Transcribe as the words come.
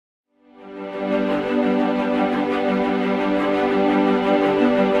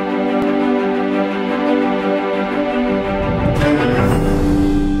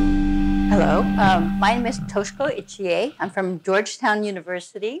My name is Toshiko Ichiye. I'm from Georgetown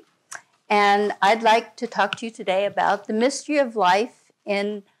University, and I'd like to talk to you today about the mystery of life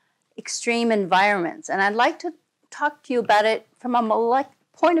in extreme environments. And I'd like to talk to you about it from a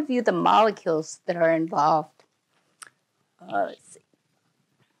point of view, the molecules that are involved. Let's see.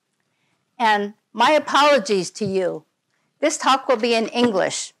 And my apologies to you. This talk will be in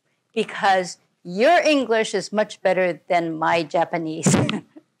English because your English is much better than my Japanese.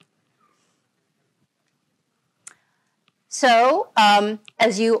 So,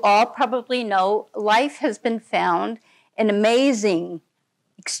 as you all probably know, life has been found in amazing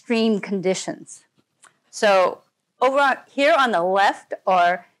extreme conditions. So, over here on the left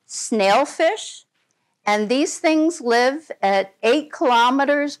are snailfish, and these things live at 8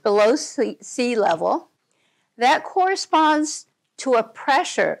 kilometers below sea level. That corresponds to a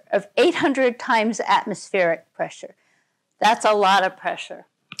pressure of 800 times atmospheric pressure. That's a lot of pressure.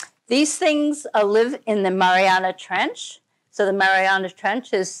 These things live in the Mariana Trench. So the Mariana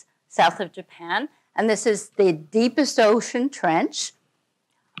Trench is south of Japan, and this is the deepest ocean trench.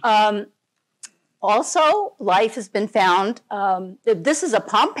 Also, life has been found, this is a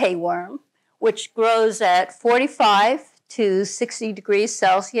Pompeii worm, which grows at 45 to 60 degrees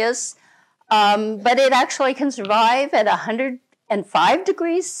Celsius, but it actually can survive at 105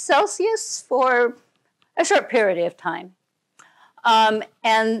 degrees Celsius for a short period of time.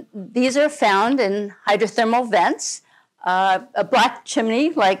 And these are found in hydrothermal vents, a black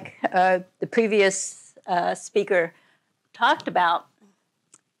chimney like the previous speaker talked about.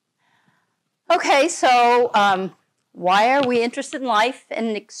 Okay, so why are we interested in life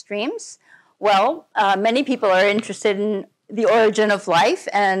in extremes? Well, many people are interested in the origin of life,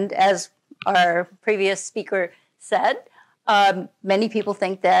 and as our previous speaker said, many people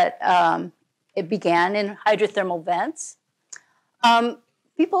think that it began in hydrothermal vents.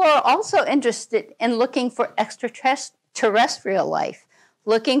 People are also interested in looking for extraterrestrial life,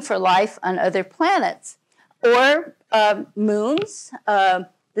 looking for life on other planets or moons.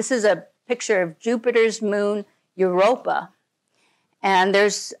 This is a picture of Jupiter's moon, Europa. And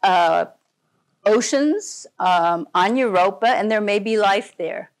there's oceans on Europa, and there may be life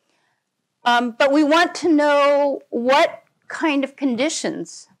there. But we want to know what kind of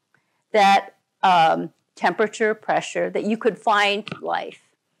conditions that temperature, pressure, that you could find life.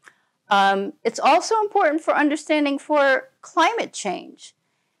 It's also important for understanding for climate change,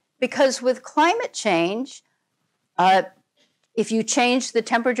 because with climate change, if you change the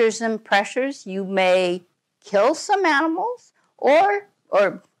temperatures and pressures, you may kill some animals or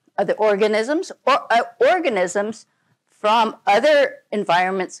other organisms, or organisms from other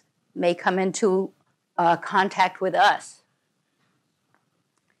environments may come into contact with us.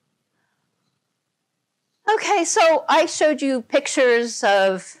 Okay, so I showed you pictures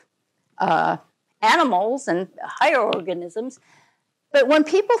of animals and higher organisms, but when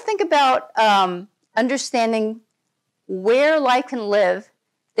people think about understanding where life can live,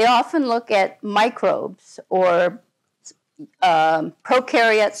 they often look at microbes or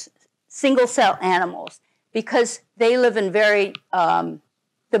prokaryotes, single-cell animals, because they live in very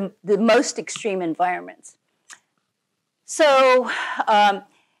the most extreme environments. So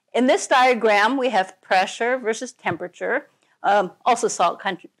in this diagram, we have pressure versus temperature, also salt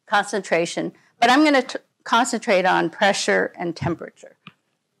concentration, but I'm going to concentrate on pressure and temperature.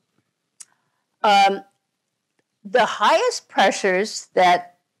 The highest pressures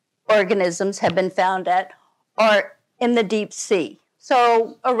that organisms have been found at are in the deep sea.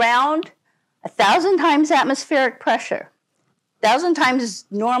 So around 1,000 times atmospheric pressure, 1,000 times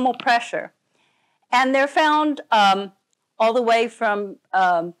normal pressure. And they're found all the way from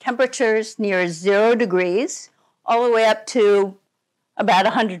temperatures near 0 degrees all the way up to about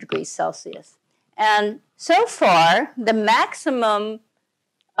 100 degrees Celsius. And so far, the maximum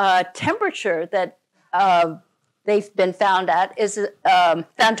temperature that they've been found at is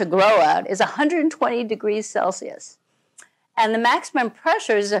found to grow at is 120 degrees Celsius. And the maximum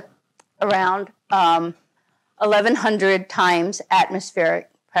pressure is around 1,100 times atmospheric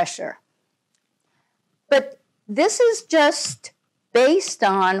pressure. But this is just based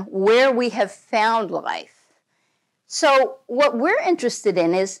on where we have found life. So what we're interested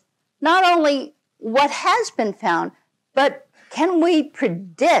in is not only what has been found, but can we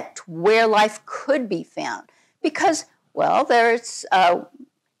predict where life could be found? Because, well,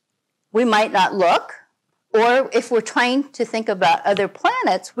 we might not look, or if we're trying to think about other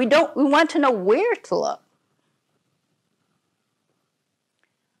planets, we want to know where to look.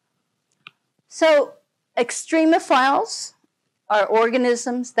 So extremophiles are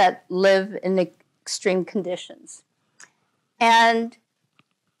organisms that live in extreme conditions. And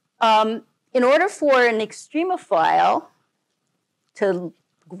in order for an extremophile to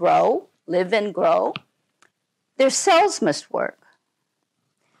grow, live and grow, their cells must work.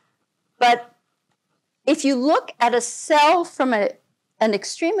 But if you look at a cell from an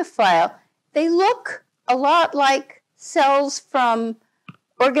extremophile, they look a lot like cells from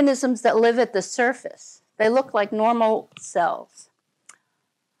organisms that live at the surface. They look like normal cells.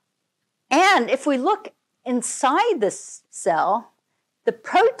 And if we look inside this cell, the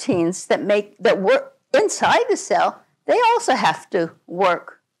proteins that work inside the cell, they also have to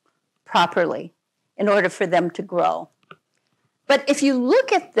work properly in order for them to grow. But if you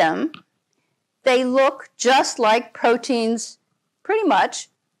look at them, they look just like proteins pretty much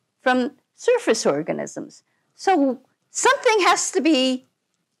from surface organisms. So something has to be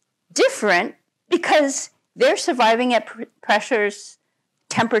different because they're surviving at pressures,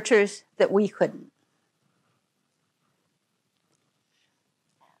 temperatures that we couldn't.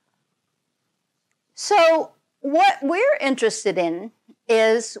 So what we're interested in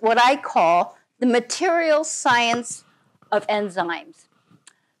is what I call the material science of enzymes.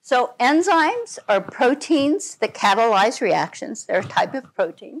 So enzymes are proteins that catalyze reactions. They're a type of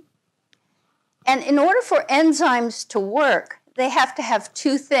protein. And in order for enzymes to work, they have to have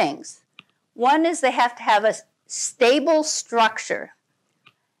two things. One is they have to have a stable structure.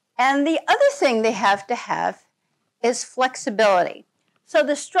 And the other thing they have to have is flexibility. So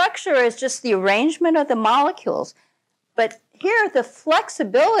the structure is just the arrangement of the molecules. But here, the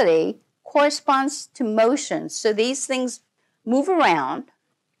flexibility corresponds to motion. So these things move around.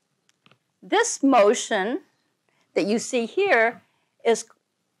 This motion that you see here is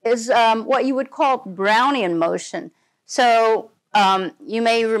what you would call Brownian motion. So you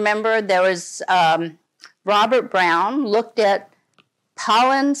may remember there was Robert Brown looked at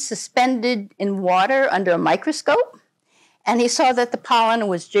pollen suspended in water under a microscope, and he saw that the pollen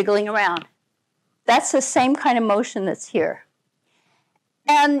was jiggling around. That's the same kind of motion that's here.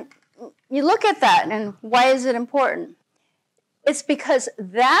 And you look at that, and why is it important? It's because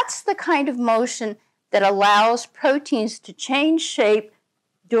that's the kind of motion that allows proteins to change shape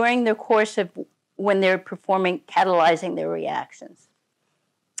during the course of when they're catalyzing their reactions.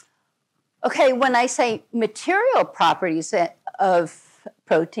 Okay, when I say material properties of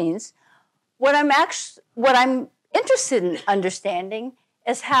proteins, what I'm interested in understanding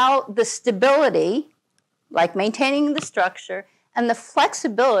is how the stability, like maintaining the structure, and the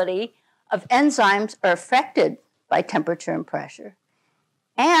flexibility of enzymes are affected by temperature and pressure,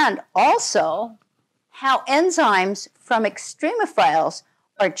 and also how enzymes from extremophiles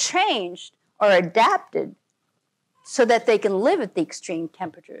are changed or adapted so that they can live at the extreme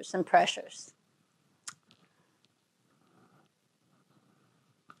temperatures and pressures.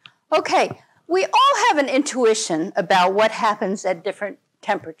 Okay, we all have an intuition about what happens at different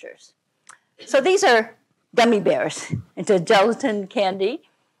temperatures. So these are gummy bears. It's a gelatin candy.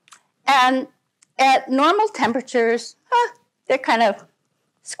 And at normal temperatures, they're kind of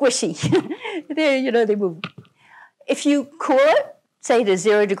squishy. They move. If you cool it, say to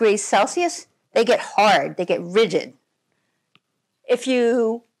 0 degrees Celsius, they get hard, they get rigid. If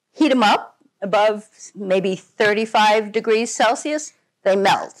you heat them up above maybe 35 degrees Celsius, they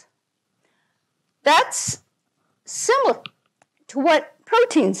melt. That's similar to what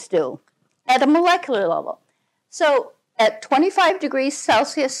proteins do at a molecular level. So at 25 degrees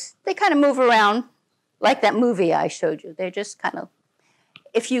Celsius, they kind of move around like that movie I showed you. They're just kind of,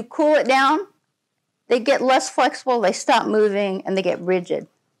 if you cool it down, they get less flexible, they stop moving, and they get rigid.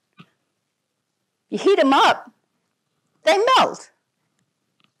 You heat them up, they melt.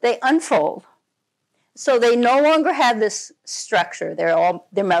 They unfold. So they no longer have this structure.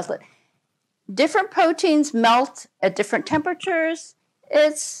 They're melted. Different proteins melt at different temperatures.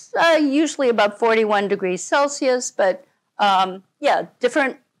 It's usually about 41 degrees Celsius, but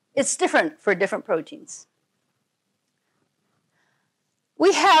it's different for different proteins.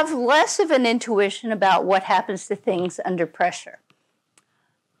 We have less of an intuition about what happens to things under pressure.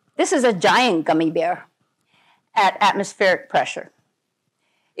 This is a giant gummy bear at atmospheric pressure.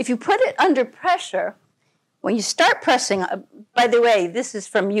 If you put it under pressure, when you start pressing, by the way, this is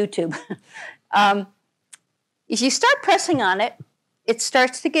from YouTube. If you start pressing on it, it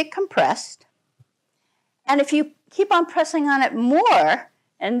starts to get compressed. And if you keep on pressing on it more,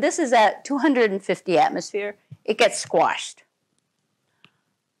 and this is at 250 atmosphere, it gets squashed.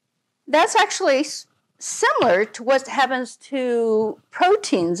 That's actually similar to what happens to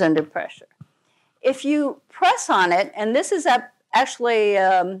proteins under pressure. If you press on it, and this is actually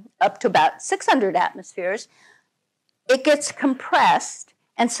up to about 600 atmospheres, it gets compressed,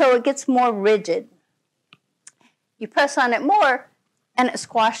 and so it gets more rigid. You press on it more, and it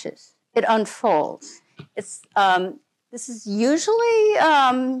squashes. it unfolds. This is usually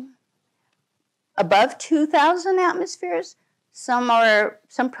above 2,000 atmospheres.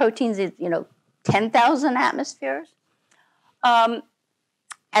 Some proteins, 10,000 atmospheres. And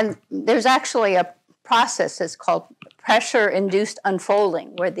there's actually a process that's called pressure-induced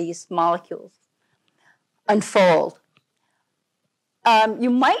unfolding, where these molecules unfold. You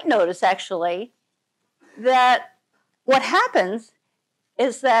might notice, actually, that what happens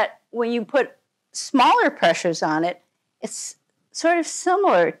is that when you put smaller pressures on it, it's sort of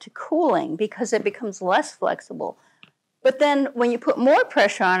similar to cooling because it becomes less flexible. But then when you put more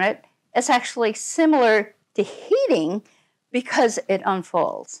pressure on it, it's actually similar to heating because it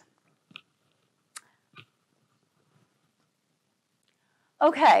unfolds.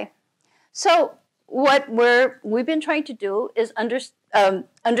 Okay, so what we've been trying to do is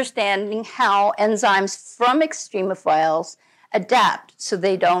understanding how enzymes from extremophiles adapt so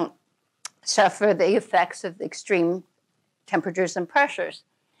they don't suffer the effects of extreme temperatures and pressures.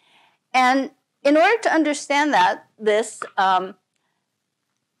 And in order to understand there's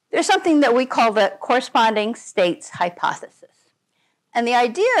something that we call the corresponding states hypothesis. And the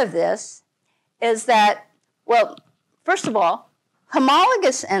idea of this is that, well, first of all,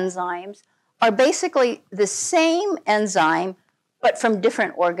 homologous enzymes are basically the same enzyme, but from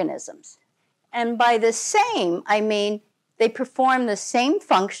different organisms. And by the same, I mean they perform the same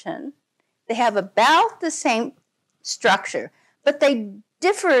function, they have about the same structure, but they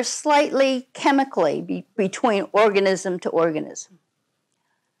differ slightly chemically between organism to organism.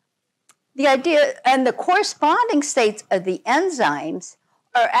 The idea and the corresponding states of the enzymes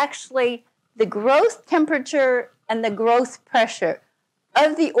are actually the growth temperature and the growth pressure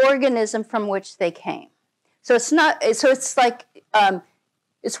of the organism from which they came. So it's not. So it's like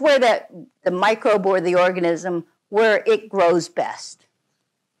it's where the microbe or the organism where it grows best.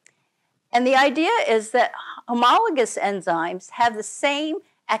 And the idea is that homologous enzymes have the same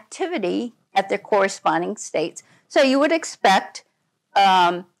activity at their corresponding states. So you would expect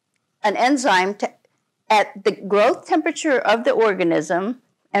an enzyme to, at the growth temperature of the organism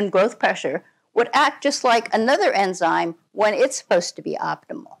and growth pressure, would act just like another enzyme when it's supposed to be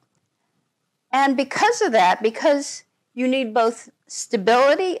optimal. And because of that, because you need both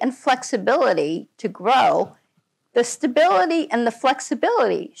stability and flexibility to grow, the stability and the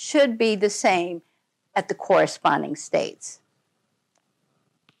flexibility should be the same at the corresponding states.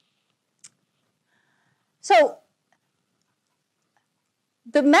 So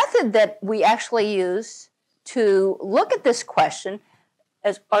the method that we actually use to look at this question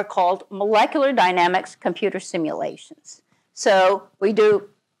are called molecular dynamics computer simulations. So we do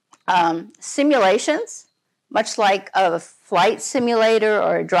simulations, much like a flight simulator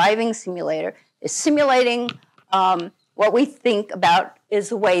or a driving simulator, is simulating what we think about is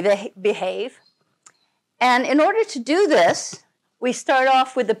the way they behave. And in order to do this, we start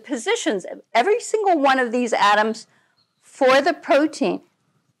off with the positions of every single one of these atoms for the protein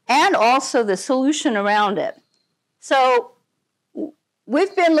and also the solution around it. So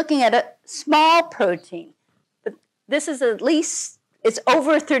we've been looking at a small protein, but this is at least, it's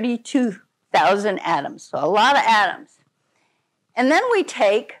over 32,000 atoms, so a lot of atoms. And then we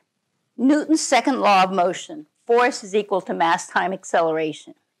take Newton's second law of motion, force is equal to mass time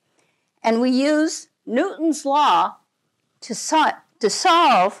acceleration. And we use Newton's law to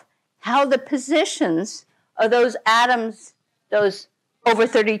solve how the positions of those atoms, those over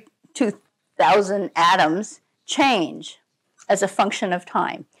 32,000 atoms, change as a function of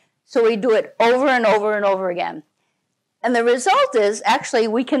time. So we do it over and over and over again. And the result is, actually,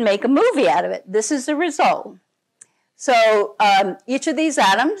 we can make a movie out of it. This is the result. So each of these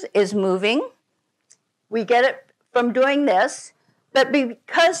atoms is moving. We get it from doing this. But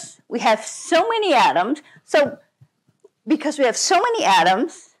because we have so many atoms,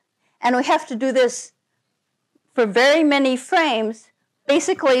 and we have to do this for very many frames,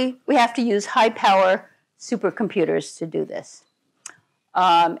 basically, we have to use high-power supercomputers to do this.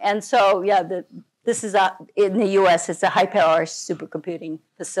 And so, yeah, this is in the US, it's a high-power supercomputing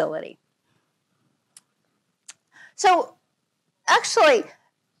facility. So actually,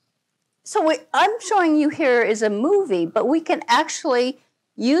 what I'm showing you here is a movie, but we can actually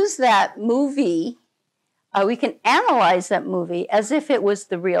use that movie, we can analyze that movie as if it was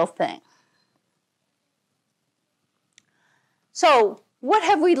the real thing. So what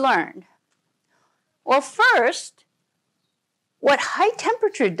have we learned? Well, first, what high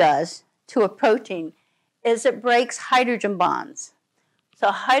temperature does to a protein is it breaks hydrogen bonds.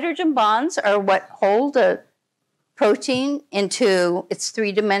 So hydrogen bonds are what hold a protein into its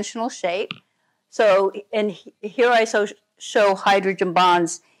three-dimensional shape. So here I show hydrogen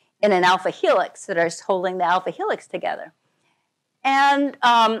bonds in an alpha helix that are holding the alpha helix together. And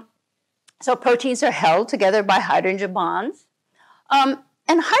so proteins are held together by hydrogen bonds. And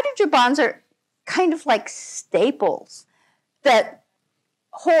hydrogen bonds are kind of like staples that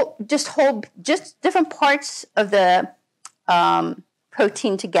hold just different parts of the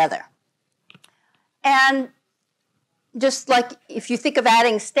protein together. And just like if you think of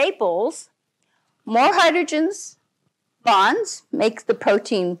adding staples, more hydrogens bonds make the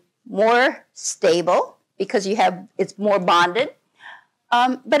protein more stable because it's more bonded,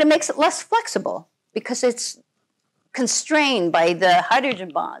 but it makes it less flexible because it's constrained by the hydrogen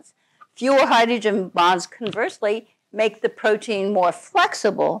bonds. Fewer hydrogen bonds, conversely, make the protein more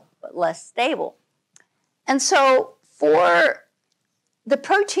flexible but less stable. And so for the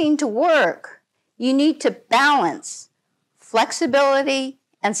protein to work, you need to balance flexibility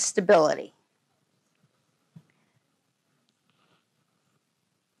and stability.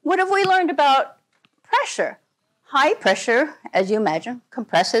 What have we learned about pressure? High pressure, as you imagine,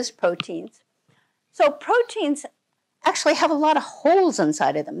 compresses proteins. So proteins actually have a lot of holes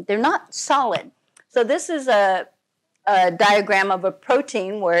inside of them. They're not solid. So this is a diagram of a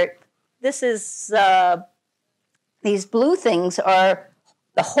protein where this is, these blue things are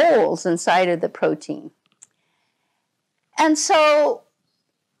the holes inside of the protein. And so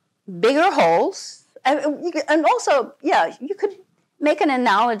bigger holes, and also, yeah, you could make an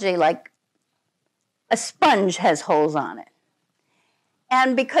analogy like a sponge has holes on it.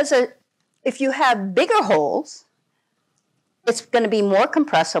 And because if you have bigger holes, it's going to be more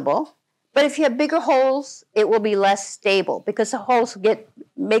compressible. But if you have bigger holes, it will be less stable because the holes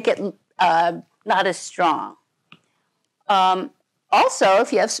make it not as strong. Also,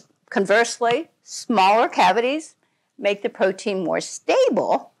 if you have, conversely, smaller cavities, make the protein more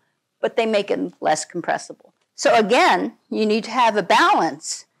stable, but they make it less compressible. So again, you need to have a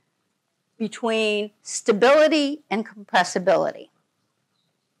balance between stability and compressibility.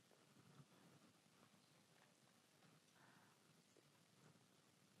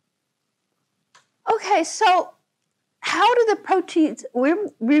 Okay, so how do the proteins, we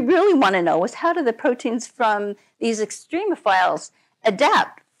really want to know is how do the proteins from these extremophiles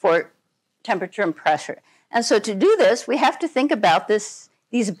adapt for temperature and pressure? And so to do this, we have to think about these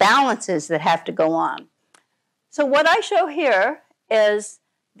balances that have to go on. So what I show here is,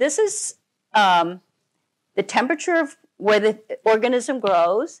 this is the temperature of where the organism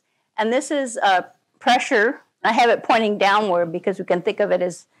grows, and this is pressure. I have it pointing downward because we can think of it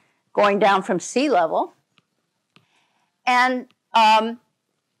as going down from sea level. And I'm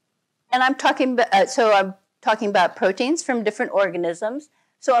talking about proteins from different organisms.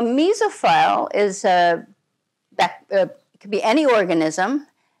 So a mesophile is it could be any organism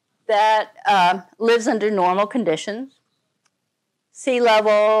that lives under normal conditions, sea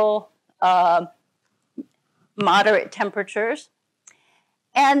level, moderate temperatures.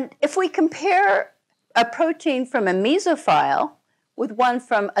 And if we compare a protein from a mesophile with one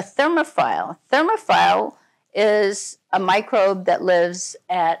from a thermophile is a microbe that lives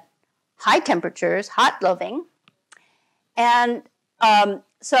at high temperatures, hot living. And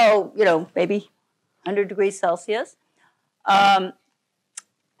so, maybe 100 degrees Celsius.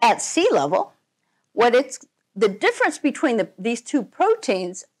 At sea level, the difference between these two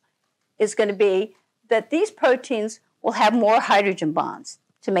proteins is going to be that these proteins will have more hydrogen bonds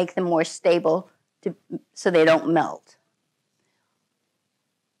to make them more stable so they don't melt.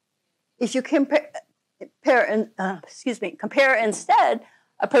 If you compare instead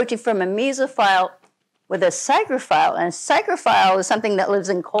a protein from a mesophile with a psychrophile, and a psychrophile is something that lives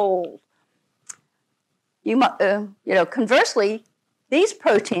in cold. Conversely, these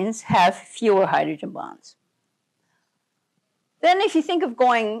proteins have fewer hydrogen bonds. Then if you think of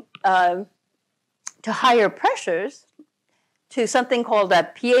going to higher pressures, to something called a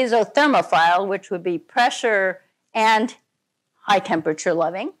piezothermophile, which would be pressure and high temperature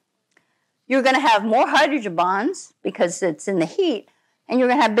living, you're going to have more hydrogen bonds because it's in the heat, and you're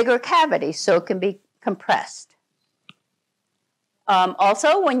going to have bigger cavities, so it can be compressed.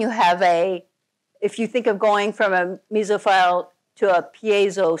 Also, when you have if you think of going from a mesophile to a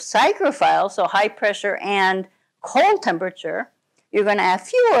piezo-psychrophile, so high pressure and cold temperature, you're going to have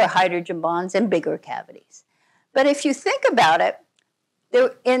fewer hydrogen bonds and bigger cavities. But if you think about it,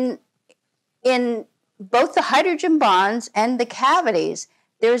 in both the hydrogen bonds and the cavities,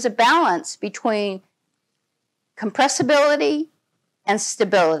 there's a balance between compressibility and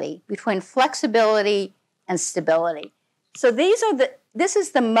stability, between flexibility and stability. So this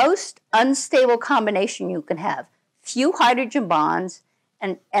is the most unstable combination you can have. Few hydrogen bonds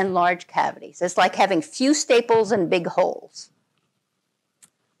and large cavities. It's like having few staples and big holes.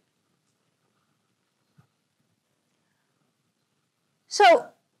 So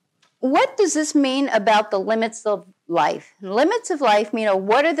what does this mean about the limits of life? Limits of life mean,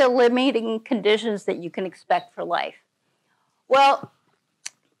 what are the limiting conditions that you can expect for life? Well,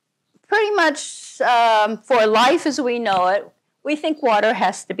 pretty much for life as we know it, we think water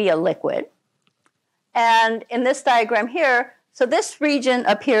has to be a liquid. And in this diagram here, so this region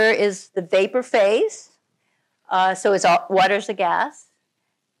up here is the vapor phase. So water's a gas.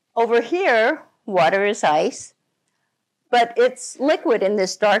 Over here, water is ice, but it's liquid in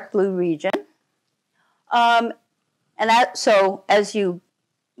this dark blue region. So as you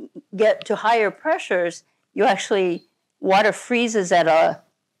get to higher pressures, water freezes at a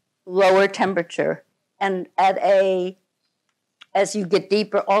lower temperature, and as you get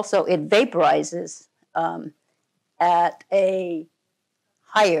deeper also, it vaporizes at a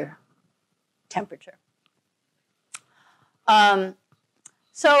higher temperature.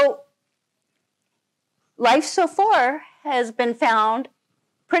 So life so far has been found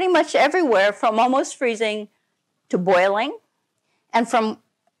pretty much everywhere, from almost freezing to boiling, and from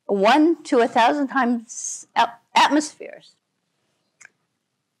 1 to 1,000 times atmospheres.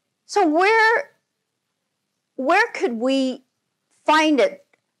 So where could we find it?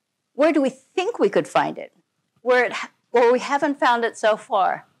 Where do we think we could find it? Where we haven't found it so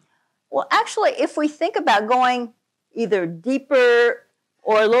far? Well, actually, if we think about going either deeper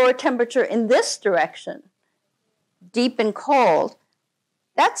or lower temperature in this direction, deep and cold,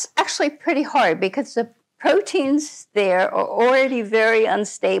 that's actually pretty hard because the proteins there are already very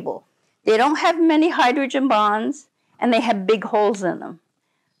unstable. They don't have many hydrogen bonds, and they have big holes in them.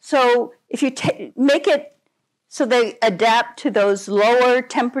 So if you make it so they adapt to those lower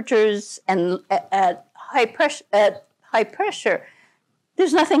temperatures and at high pressure,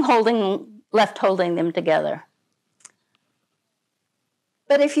 there's nothing left holding them together.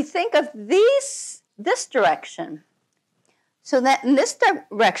 But if you think of this direction, so that in this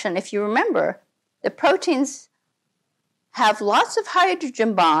direction, if you remember, the proteins have lots of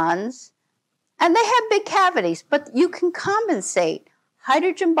hydrogen bonds, and they have big cavities, but you can compensate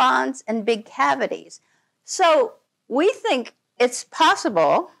hydrogen bonds and big cavities. So we think it's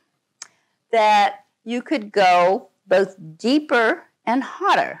possible that you could go both deeper and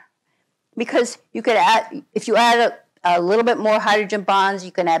hotter, because you could add, if you add a little bit more hydrogen bonds,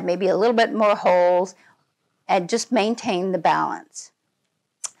 you can add maybe a little bit more holes and just maintain the balance.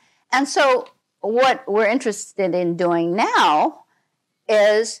 And so what we're interested in doing now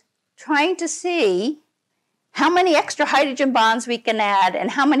is trying to see how many extra hydrogen bonds we can add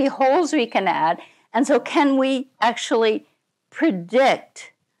and how many holes we can add. And so can we actually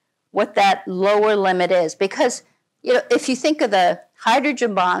predict what that lower limit is? Because if you think of the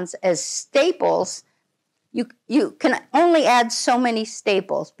hydrogen bonds as staples, you can only add so many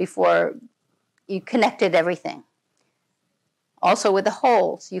staples before you connected everything. Also with the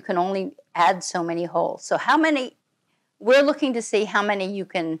holes, you can only add so many holes. So we're looking to see how many you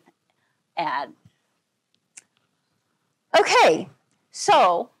can add. Okay,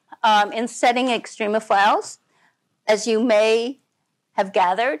 so in studying extremophiles, as you may have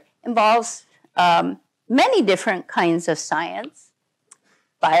gathered, involves many different kinds of science: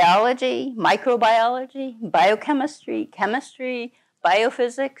 biology, microbiology, biochemistry, chemistry,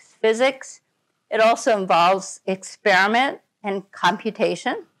 biophysics, physics. It also involves experiment and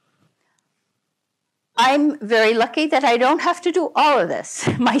computation. I'm very lucky that I don't have to do all of this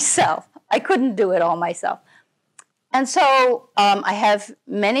myself. I couldn't do it all myself. And so I have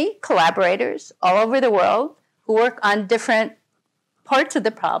many collaborators all over the world who work on different parts of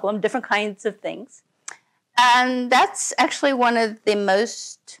the problem, different kinds of things. And that's actually one of the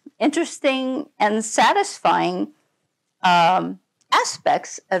most interesting and satisfying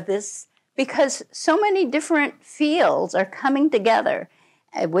aspects of this, because so many different fields are coming together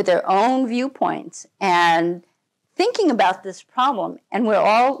with their own viewpoints and thinking about this problem, and we're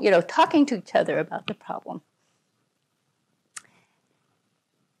all, talking to each other about the problem.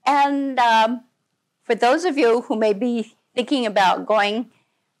 And for those of you who may be thinking about going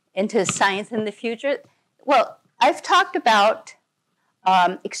into science in the future, well, I've talked about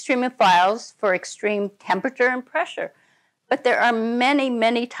extremophiles for extreme temperature and pressure, but there are many,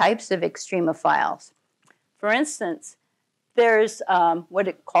 many types of extremophiles. For instance, there's what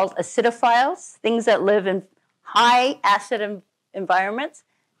are called acidophiles, things that live in high acid environments.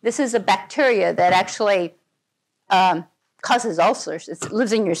 This is a bacteria that actually causes ulcers. It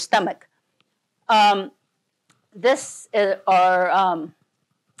lives in your stomach. This are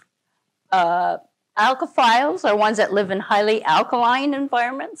alkaphiles, are ones that live in highly alkaline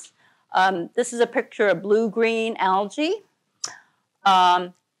environments. This is a picture of blue-green algae.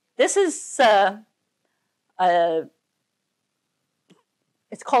 This is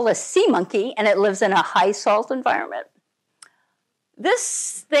it's called a sea monkey, and it lives in a high salt environment.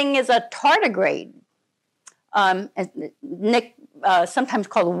 This thing is a tardigrade, sometimes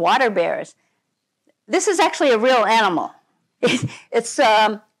called water bears. This is actually a real animal. It's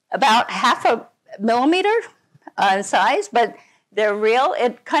about 0.5 millimeter in size, but they're real.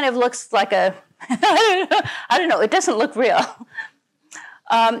 It kind of looks like a, I don't know, it doesn't look real.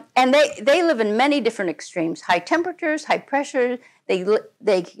 And they live in many different extremes: high temperatures, high pressure.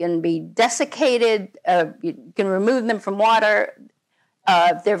 They can be desiccated. You can remove them from water.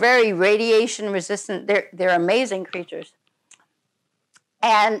 They're very radiation resistant. They're amazing creatures.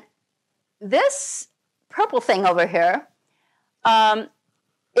 And this purple thing over here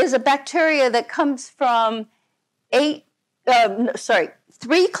is a bacteria that comes from 3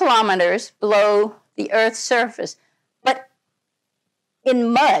 kilometers below the Earth's surface, but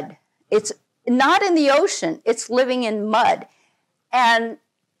in mud. It's not in the ocean. It's living in mud. And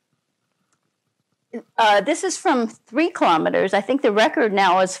this is from 3 kilometers. I think the record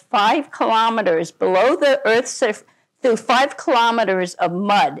now is 5 kilometers below the Earth's surface, through 5 kilometers of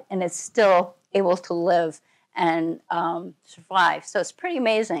mud, and it's still able to live and survive. So it's pretty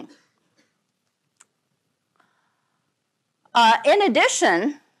amazing. In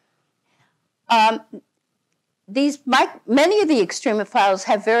addition, many of the extremophiles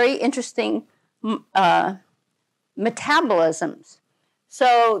have very interesting metabolisms.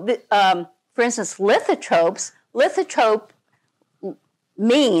 So, for instance, lithotrope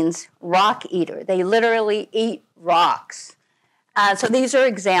means rock eater. They literally eat rocks. So these are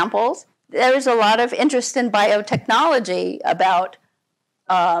examples. There's a lot of interest in biotechnology about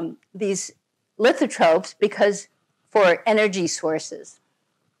these lithotropes because for energy sources.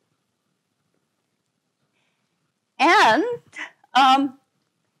 And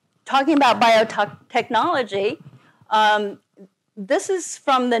talking about biotechnology, this is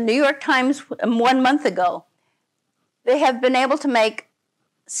from the New York Times 1 month ago. They have been able to make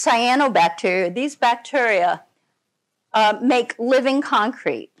cyanobacteria. These bacteria make living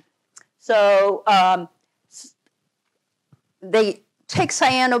concrete. So they take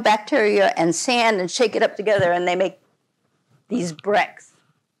cyanobacteria and sand and shake it up together, and they make these bricks.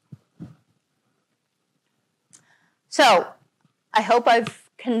 So I hope I've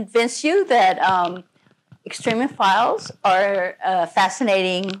convinced you that extremophiles are a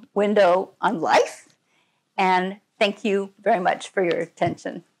fascinating window on life. And thank you very much for your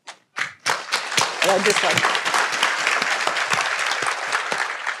attention. I'd just like to.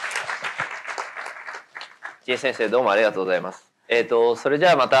 千恵先生、どうもありがとうございます。それじ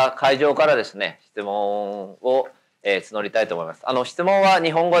ゃあまた会場からですね、質問を、募りたいと思います。質問は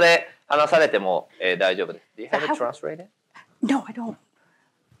日本語で話されても、大丈夫です。Do you have it translated? No, I don't.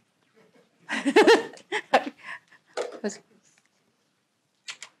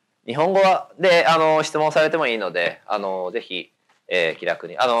 日本語で質問されてもいいので、ぜひ、気楽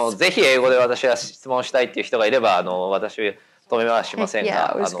にぜひ英語で私は質問したいっていう人がいれば私止めはしません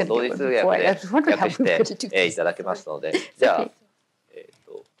が、同時通訳で訳していただけますので、じゃあと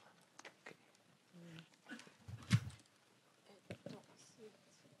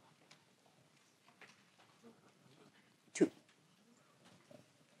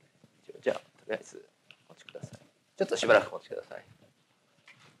りあえずお待ちください。ちょっとしばらくお待ちください。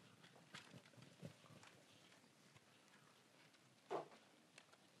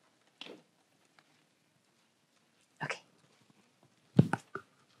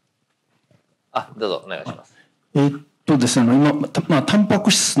どうぞお願いします。ですね、今、タンパ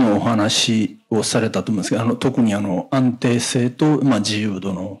ク質のお話をされたと思うんですけど、特に安定性と、自由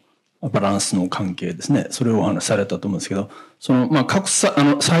度のバランスの関係ですね、それをお話しされたと思うんですけど、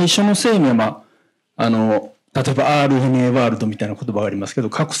最初の生命は例えば RNA ワールドみたいな言葉がありますけど、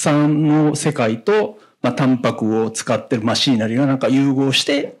拡散の世界と、タンパクを使ってるマシーナリーがなんか融合し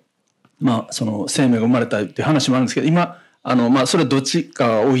て、その生命が生まれたっていう話もあるんですけど、今それどっち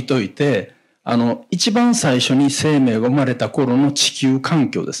か置いといて、一番最初に生命が生まれた頃の地球環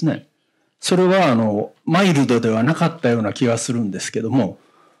境ですね。それはマイルドではなかったような気がするんですけども、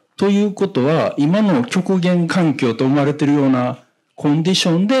ということは今の極限環境と生まれているようなコンディシ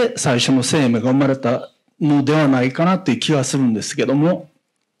ョンで最初の生命が生まれたのではないかなという気がするんですけども、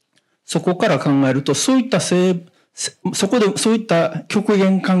そこから考えるとそういった極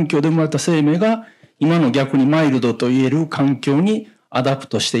限環境で生まれた生命が今の逆にマイルドといえる環境にアダプ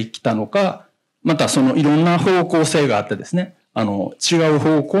トしてきたのか、またそのいろんな方向性があってですね、違う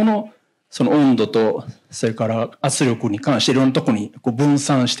方向のその温度とそれから圧力に関していろんなところに分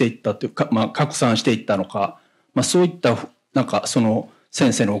散していったというか、拡散していったのか、そういったなんかその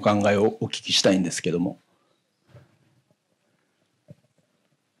先生のお考えをお聞きしたいんですけども。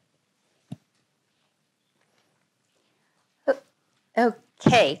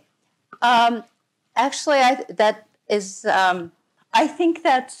Okay. Actually, I think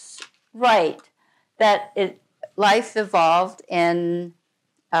that's right. That life evolved in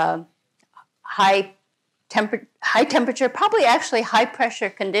high temperature, probably actually high pressure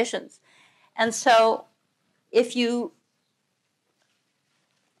conditions. And so if you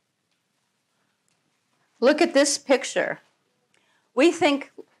look at this picture, we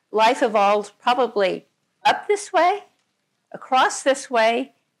think life evolved probably up this way, across this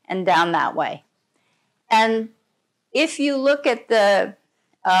way, and down that way. And if you look at the,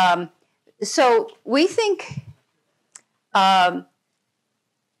 so we think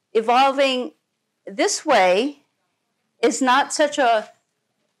evolving this way is not such a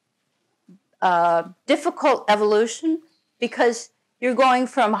difficult evolution because you're going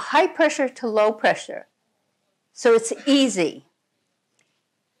from high pressure to low pressure. So it's easy.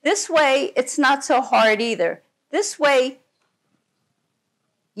 This way, it's not so hard either. This way,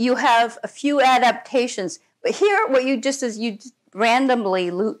 you have a few adaptations. But here, what you just is you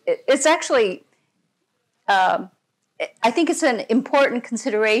randomly, it's actually, I think it's an important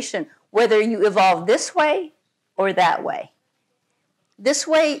consideration whether you evolve this way or that way. This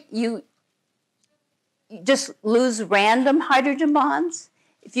way, you just lose random hydrogen bonds.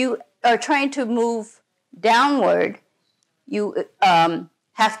 If you are trying to move downward, you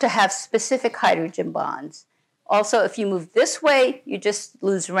have to have specific hydrogen bonds. Also, if you move this way, you just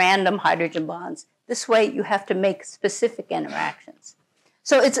lose random hydrogen bonds. This way, you have to make specific interactions.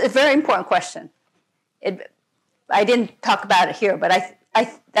 So it's a very important question. I didn't talk about it here, but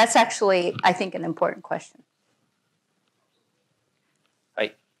that's actually, I think, an important question. は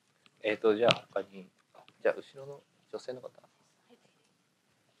い。じゃあ他に、じゃあ後ろの女性の方。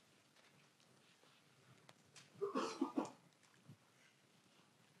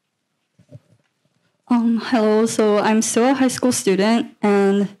Hello, so I'm still a high school student,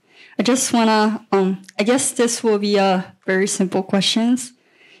 and I just wanna, I guess this will be a very simple questions.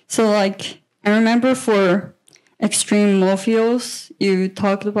 So like, I remember for Extremophiles, you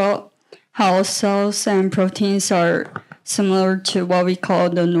talked about how cells and proteins are similar to what we call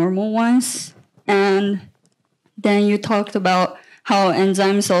the normal ones. And then you talked about how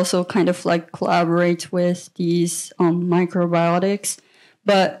enzymes also kind of like collaborate with these microbiotics.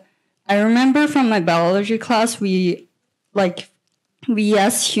 But I remember from my biology class, we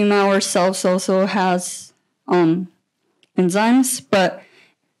as human ourselves also has enzymes, but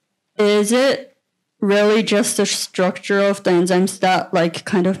is it really just the structure of the enzymes that like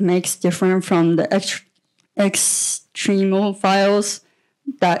kind of makes different from the extremophiles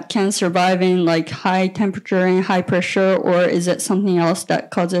that can survive in like high temperature and high pressure, or is it something else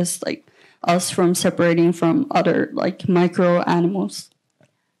that causes like us from separating from other like micro animals?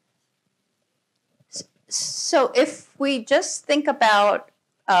 So if we just think about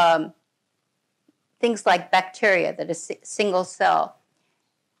things like bacteria that is single cell,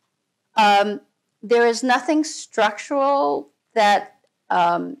 there is nothing structural that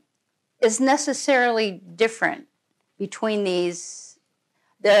is necessarily different between these.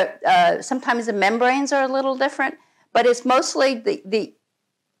 Sometimes the membranes are a little different, but it's mostly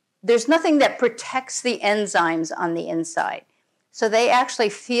there's nothing that protects the enzymes on the inside. So they actually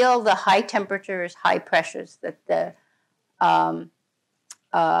feel the high temperatures, high pressures that that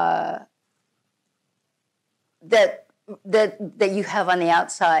you have on the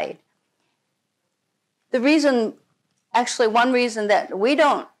outside. The reason, actually one reason that we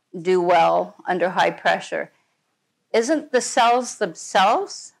don't do well under high pressure isn't the cells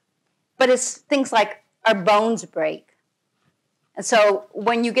themselves, but it's things like our bones break. And so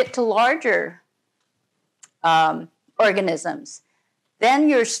when you get to larger organisms, then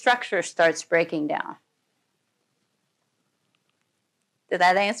your structure starts breaking down. Did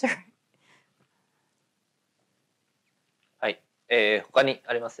that answer? はい。他に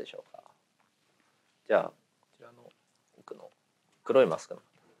ありますでしょうか。じゃあこちらの奥の黒いマスクの。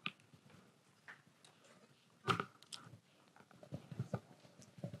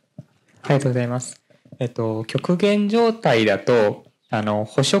ありがとうございます。極限状態だと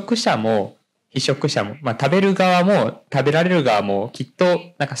捕食者も被食者も、食べる側も食べられる側もきっと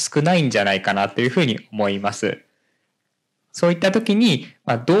なんか少ないんじゃないかなというふうに思います。そういった時に、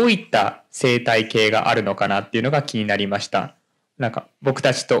どういった生態系があるのかなっていうのが気になりました。なんか僕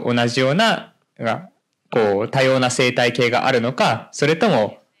たちと同じようなこう多様な生態系があるのか、それと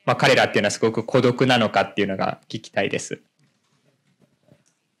も、彼らっていうのはすごく孤独なのかっていうのが聞きたいです。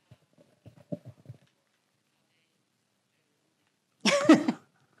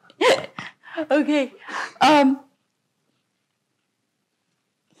Okay.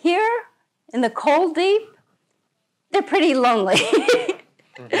 Here in the cold deep, there they're pretty lonely.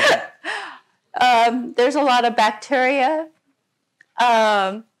 There's a lot of bacteria.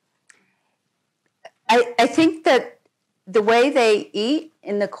 I think that the way they eat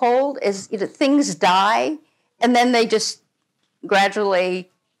in the cold is things die, and then they just gradually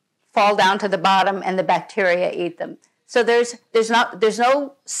fall down to the bottom, and the bacteria eat them. So there's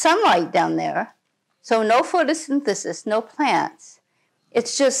no sunlight down there, so no photosynthesis, no plants.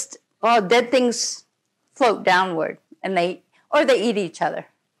 It's just dead things float downward, and they eat each other.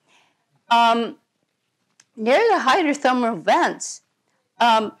 Near the hydrothermal vents,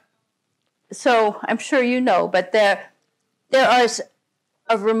 so I'm sure you know, but there is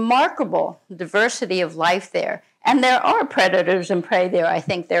a remarkable diversity of life there, and there are predators and prey there. I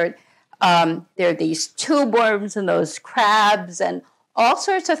think there are these tube worms and those crabs and all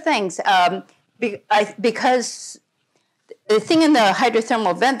sorts of things. Because the thing in the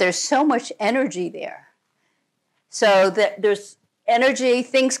hydrothermal vent, there's so much energy there. So there's energy,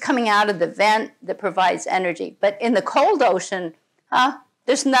 things coming out of the vent that provides energy. But in the cold ocean,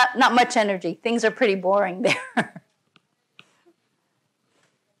 there's not much energy. Things are pretty boring there.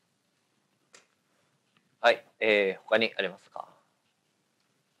 はい、他にありますか？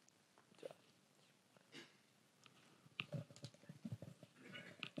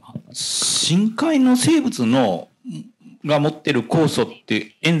深海の生物が持ってる酵素ってい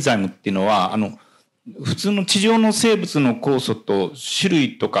うエンザイムっていうのは普通の地上の生物の酵素と種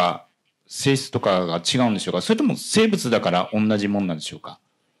類とか性質とかが違うんでしょうか？それとも生物だから同じものなんでしょうか？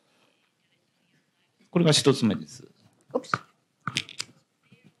これが一つ目です。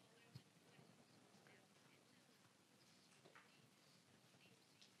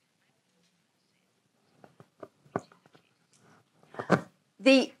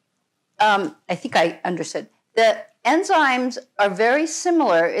I think I understood. The enzymes are very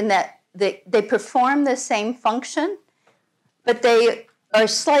similar in that they perform the same function, but they are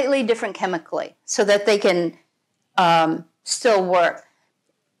slightly different chemically so that they can still work.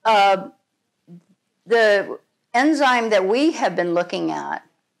 The enzyme that we have been looking at,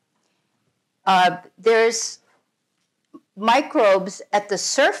 there's microbes at the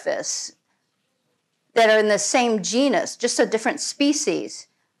surface that are in the same genus, just a different species,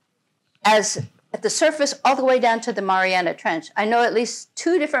 as at the surface all the way down to the Mariana Trench. I know at least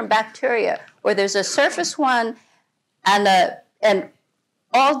 2 different bacteria where there's a surface one and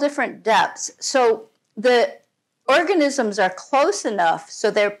all different depths. So the organisms are close enough,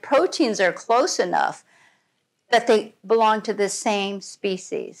 so their proteins are close enough that they belong to the same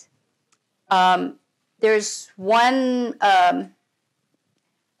species. There's one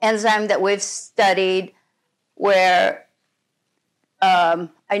enzyme that we've studied where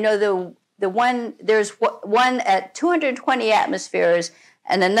I know there's one at 220 atmospheres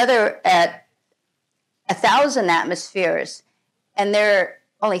and another at 1,000 atmospheres, and there are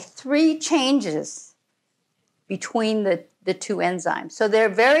only 3 changes between the 2 enzymes. So they're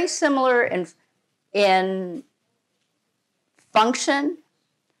very similar in function,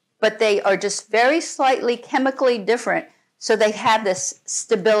 but they are just very slightly chemically different. So they have this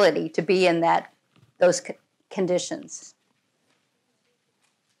stability to be in those conditions.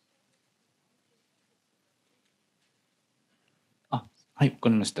 はい、わか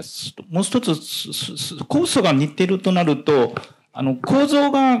りました。もう一つ、酵素が似てるとなると、構造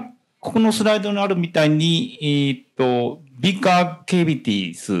がここのスライドにあるみたいに、ビッガーケビテ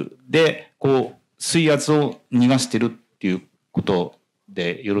ィスで、水圧を逃がしてるっていうこと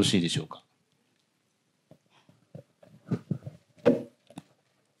でよろしいでしょうか。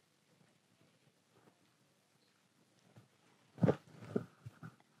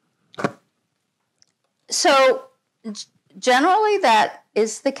So generally that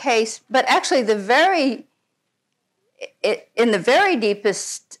is the case, but actually in the very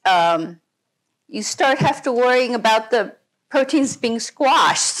deepest, you have to worrying about the proteins being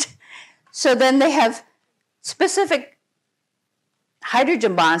squashed. So then they have specific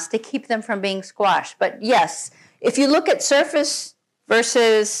hydrogen bonds to keep them from being squashed. But yes, if you look at surface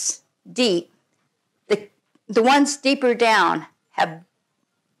versus deep, the ones deeper down have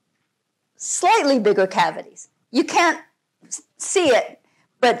slightly bigger cavities. You can't see it,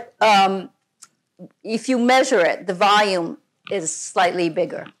 but if you measure it, the volume is slightly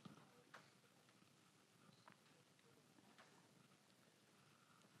bigger.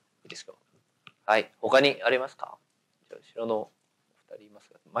 いいですか？はい、他にありますか？じゃあ後ろの2人います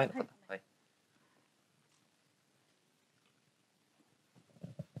か？前の方。はい。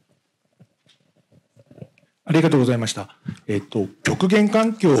ありがとうございました。極限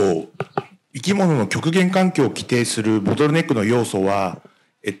環境、生き物の極限環境を規定するボトルネックの要素は、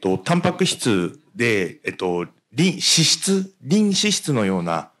タンパク質で、リン脂質のよう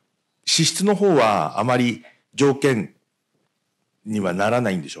な、脂質の方はあまり条件にはなら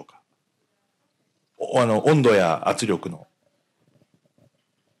ないんでしょうか？温度や圧力の。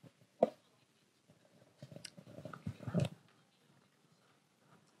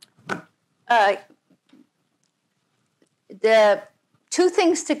The two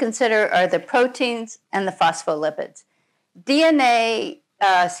things to consider are the proteins and the phospholipids. DNA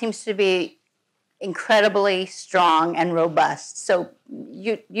seems to be incredibly strong and robust. So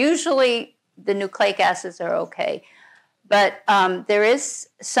usually the nucleic acids are okay. But there is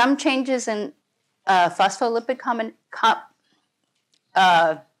some changes in phospholipid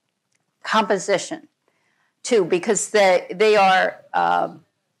composition too, because they are,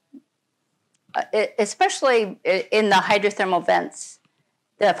 especially in the hydrothermal vents,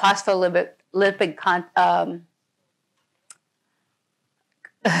 the phospholipid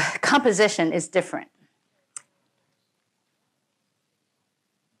composition is different.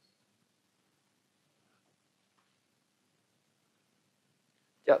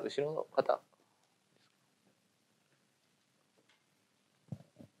 じゃあ後ろの方。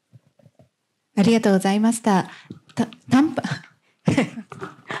ありがとうございました。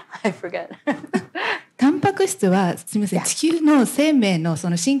I forget. タンパク質はすみません、地球の生命のそ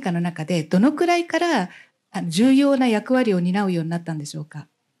の進化の中でどのくらいから重要な役割を担うようになったんでしょうか。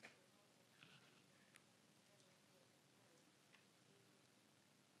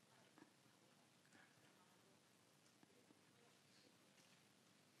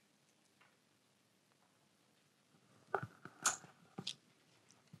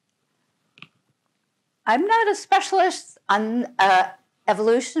I'm not a specialist on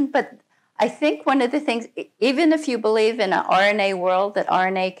evolution, but I think one of the things, even if you believe in an RNA world, that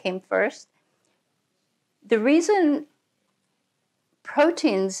RNA came first, the reason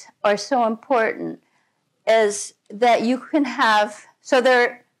proteins are so important is that you can have, so there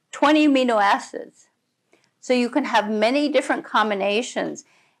are 20 amino acids. So you can have many different combinations,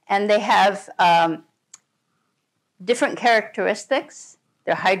 and they have different characteristics.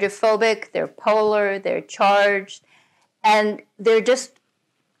 They're hydrophobic, they're polar, they're charged, and they're just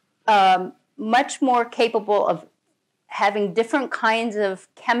much more capable of having different kinds of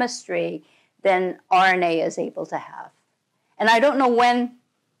chemistry than RNA is able to have. And I don't know when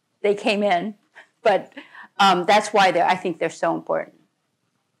they came in, but that's why I think they're so important.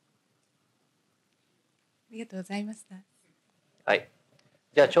 ありがとうございました。はい。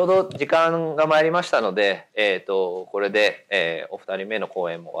じゃあちょうど時間が参りましたので、これで、お二人目の講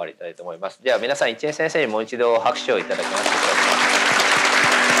演も終わりたいと思います。じゃあ皆さんIchiye先生にもう一度拍手をいただきましてください。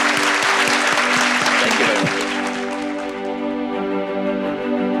Thank you very much.